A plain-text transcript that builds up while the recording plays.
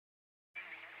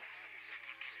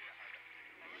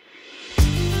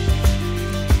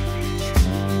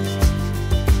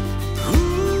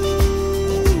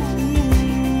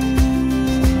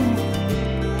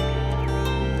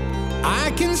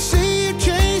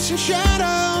chasing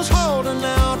shadows, holding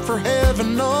out for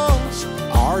heaven knows.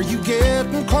 Are you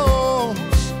getting close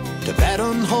to that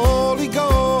unholy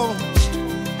ghost?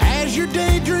 As your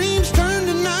daydreams turn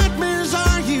to nightmares,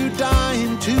 are you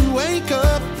dying to wake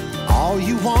up? All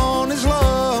you want is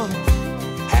love.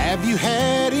 Have you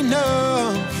had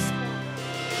enough?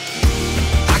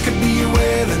 I could be your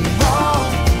wailing wall.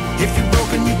 If you're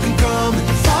broken, you can come and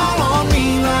fall on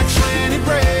me like slanted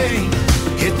rain,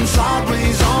 hitting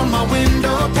sideways on my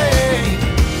window pane.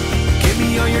 Give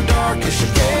me all your darkest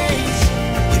days.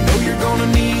 You know you're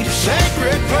gonna need a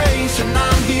sacred place, and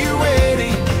I'm here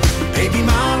waiting. Baby,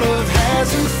 my love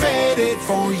hasn't faded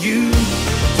for you,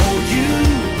 for you.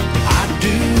 I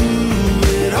do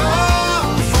it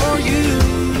all for you,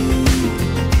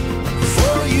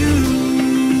 for you.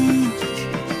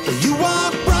 You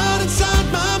walk right inside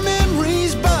my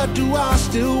memories, but do I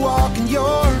still walk in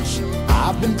yours?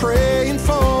 I've been praying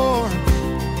for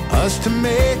us to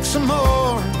make some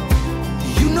more.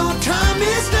 You know time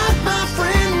is not my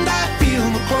friend. I feel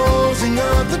the closing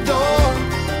of the door.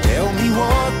 Tell me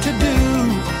what to do,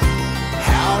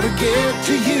 how to get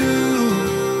to you.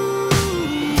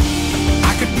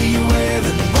 I could be your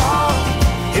wailing wall.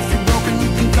 If you're broken,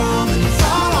 you can come and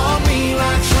fall on me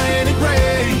like slanted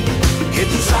rain,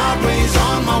 hitting sideways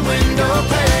on my window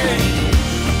pane.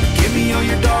 Give me all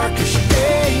your darkest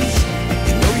days.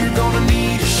 You know you're gonna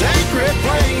need a sacred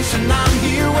place, and I'm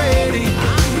here waiting.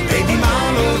 Baby, my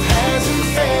love hasn't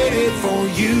faded for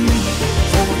you,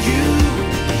 for you.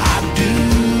 I do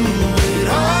it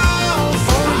all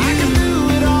for you. I can do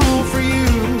it all for you,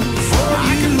 for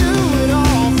you. I can do it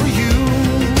all for you.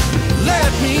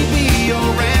 Let me be your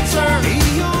answer.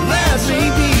 Let me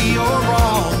be your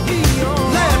all.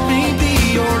 Let me be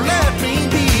your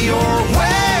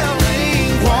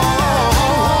wailing wall.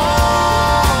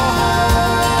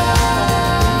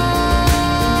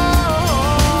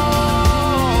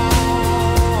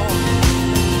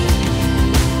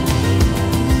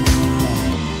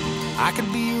 I could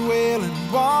be your wailing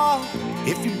wall.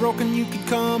 If you're broken, you could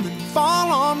come and fall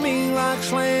on me like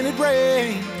slanted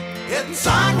rain, hitting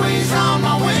sideways on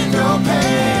my window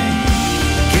pane.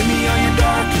 Give me all your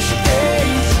darkest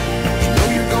days. You know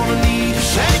you're gonna need a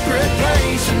sacred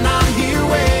place, and I'm here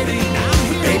waiting.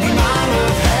 Baby, my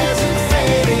love hasn't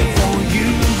faded for you,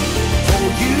 for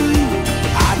you.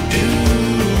 I do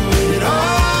it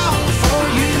all for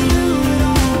you,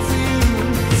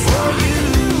 for you,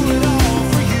 it all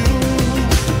for you.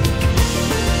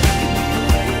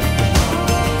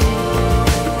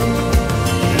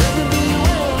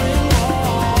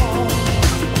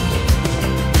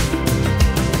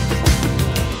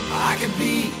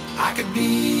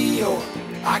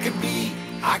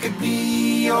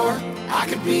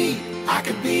 I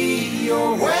could be your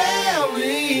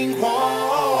wailing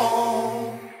wall.